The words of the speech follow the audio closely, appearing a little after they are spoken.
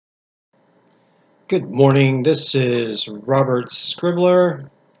Good morning, this is Robert Scribbler.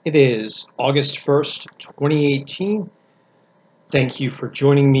 It is August 1st, 2018. Thank you for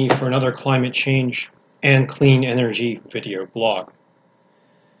joining me for another climate change and clean energy video blog.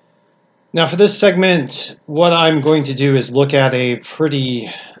 Now for this segment, what I'm going to do is look at a pretty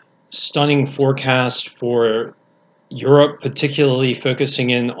stunning forecast for Europe, particularly focusing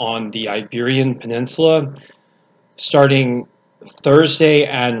in on the Iberian Peninsula, starting Thursday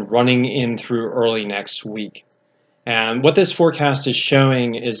and running in through early next week. And what this forecast is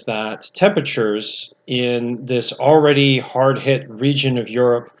showing is that temperatures in this already hard-hit region of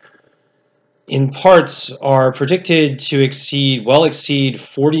Europe in parts are predicted to well exceed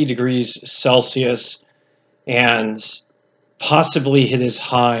 40 degrees Celsius and possibly hit as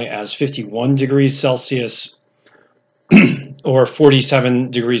high as 51 degrees Celsius or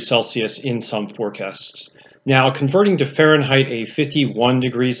 47 degrees Celsius in some forecasts. Now, converting to Fahrenheit, a 51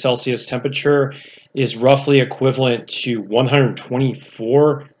 degrees Celsius temperature is roughly equivalent to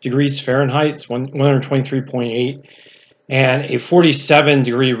 124 degrees Fahrenheit, it's 123.8, and a 47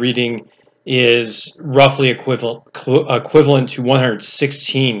 degree reading is roughly equivalent to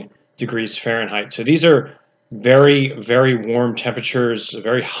 116 degrees Fahrenheit. So these are very, very warm temperatures,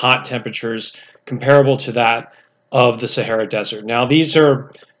 very hot temperatures, comparable to that of the Sahara Desert. Now, these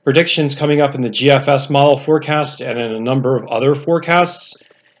are predictions coming up in the GFS model forecast and in a number of other forecasts.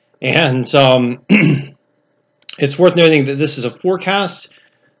 And it's worth noting that this is a forecast,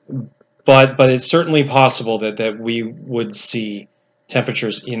 but it's certainly possible that we would see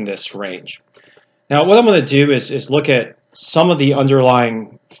temperatures in this range. Now, what I'm going to do is look at some of the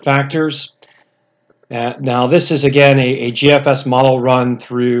underlying factors. Now, this is, again, a GFS model run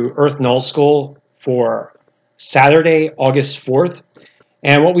through Earth Null School for Saturday, August 4th.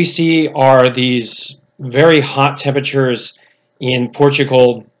 And what we see are these very hot temperatures in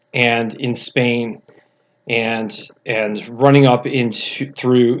Portugal and in Spain and running up into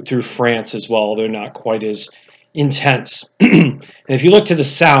through France as well, although not quite as intense. And if you look to the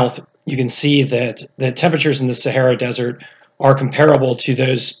south, you can see that the temperatures in the Sahara Desert are comparable to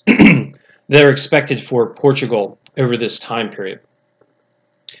those that are expected for Portugal over this time period.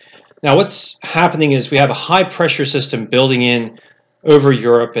 Now, what's happening is we have a high pressure system building in over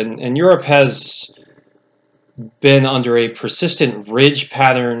Europe, and Europe has been under a persistent ridge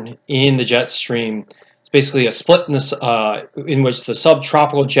pattern in the jet stream. It's basically a split in which the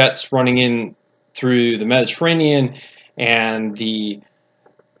subtropical jets running in through the Mediterranean and the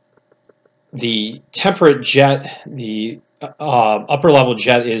temperate jet, the upper level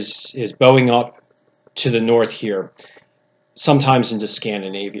jet is bowing up to the north here, sometimes into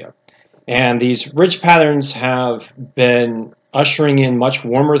Scandinavia. And these ridge patterns have been ushering in much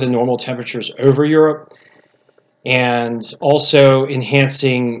warmer than normal temperatures over Europe, and also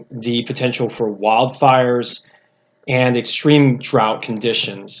enhancing the potential for wildfires and extreme drought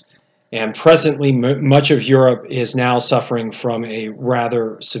conditions. And presently, much of Europe is now suffering from a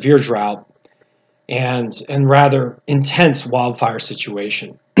rather severe drought and rather intense wildfire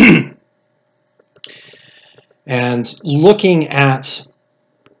situation. And looking at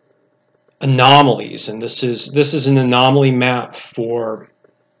anomalies, and this is an anomaly map for,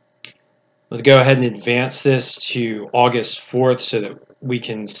 let's go ahead and advance this to August 4th so that we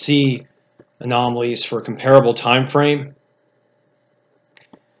can see anomalies for a comparable time frame.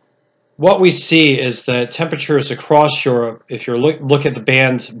 What we see is that temperatures across Europe, if you look at the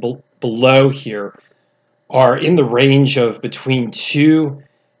band below here, are in the range of between 2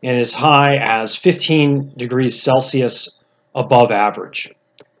 and as high as 15 degrees Celsius above average.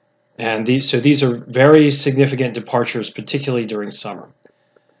 And these are very significant departures, particularly during summer.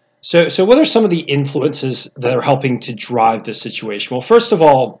 So what are some of the influences that are helping to drive this situation? Well, first of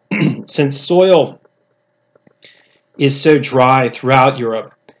all, since soil is so dry throughout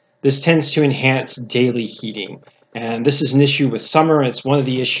Europe, this tends to enhance daily heating. And this is an issue with summer. It's one of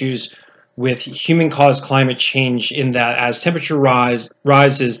the issues with human-caused climate change, in that as temperature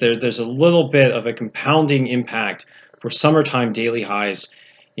rises, there's a little bit of a compounding impact for summertime daily highs,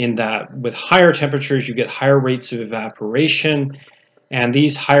 in that with higher temperatures you get higher rates of evaporation, and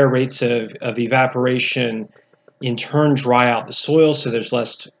these higher rates of evaporation in turn dry out the soil, so there's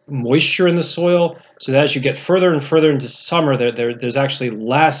less moisture in the soil, so that as you get further and further into summer, there's actually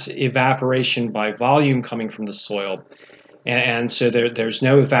less evaporation by volume coming from the soil, and so there's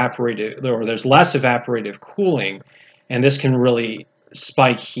no evaporative, or there's less evaporative cooling, and this can really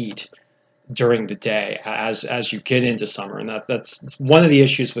spike heat during the day as you get into summer. And that's one of the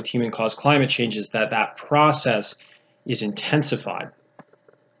issues with human-caused climate change, is that process is intensified.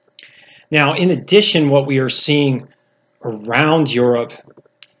 Now, in addition, what we are seeing around Europe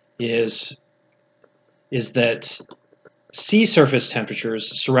is is that sea surface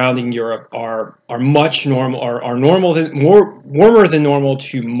temperatures surrounding Europe are much normal, are normal than warmer than normal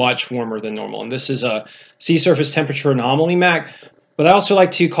to much warmer than normal. And this is a sea surface temperature anomaly map. But I also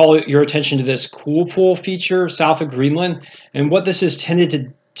like to call your attention to this cool pool feature south of Greenland. And what this has tended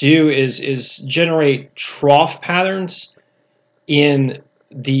to do is generate trough patterns in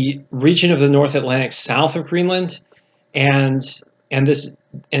the region of the North Atlantic south of Greenland, and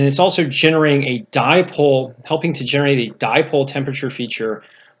it's also generating a dipole, helping to generate a dipole temperature feature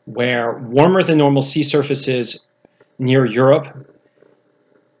where warmer than normal sea surfaces near Europe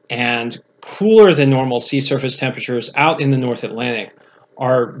and cooler than normal sea surface temperatures out in the North Atlantic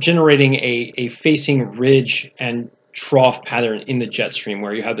are generating a facing ridge and trough pattern in the jet stream,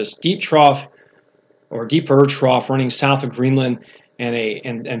 where you have this deep trough or deeper trough running south of Greenland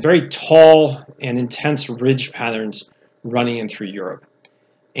and very tall and intense ridge patterns running in through Europe.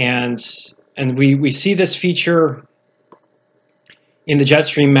 And we see this feature in the jet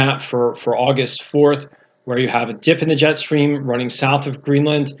stream map for August 4th, where you have a dip in the jet stream running south of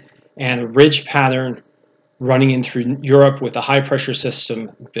Greenland and a ridge pattern running in through Europe with a high pressure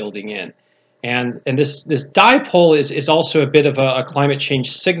system building in. And this dipole is also a bit of a climate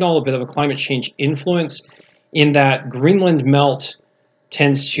change signal, a bit of a climate change influence, in that Greenland melt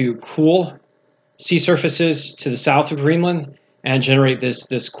tends to cool sea surfaces to the south of Greenland and generate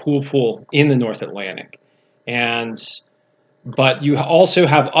this cool pool in the North Atlantic. But you also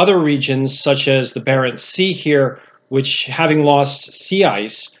have other regions such as the Barents Sea here, which, having lost sea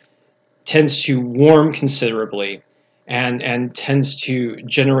ice, tends to warm considerably and tends to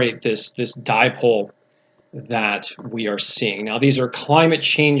generate this dipole that we are seeing. Now, these are climate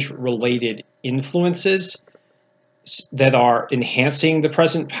change related influences that are enhancing the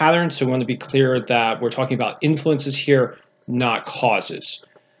present pattern. So we want to be clear that we're talking about influences here, not causes.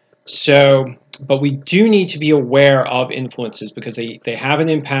 But we do need to be aware of influences because they have an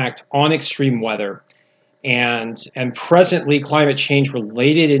impact on extreme weather. And presently, climate change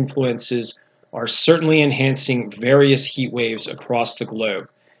related influences are certainly enhancing various heat waves across the globe.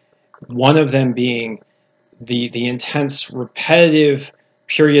 One of them being the intense repetitive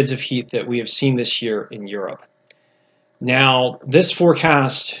periods of heat that we have seen this year in Europe. Now, this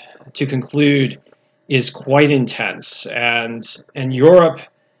forecast, to conclude, is quite intense, and Europe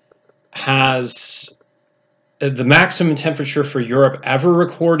has the maximum temperature for Europe ever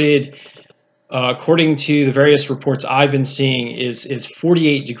recorded, according to the various reports I've been seeing, is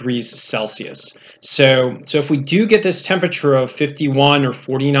 48 degrees Celsius. So if we do get this temperature of 51 or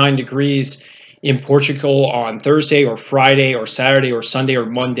 49 degrees in Portugal on Thursday or Friday or Saturday or Sunday or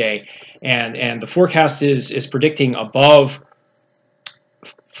Monday, and the forecast is predicting above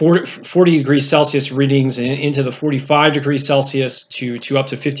 40 degrees Celsius readings into the 45 degrees Celsius to up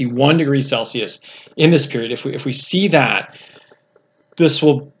to 51 degrees Celsius in this period. If we see that, this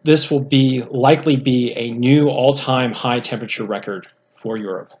will likely be a new all-time high temperature record for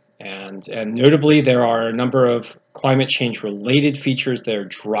Europe. And notably, there are a number of climate change related features that are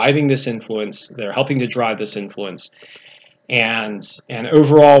driving this influence. They're helping to drive this influence. And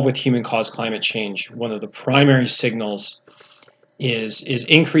overall, with human-caused climate change, one of the primary signals is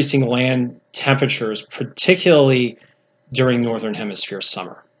increasing land temperatures, particularly during Northern Hemisphere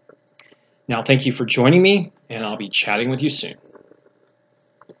summer. Now, thank you for joining me, and I'll be chatting with you soon.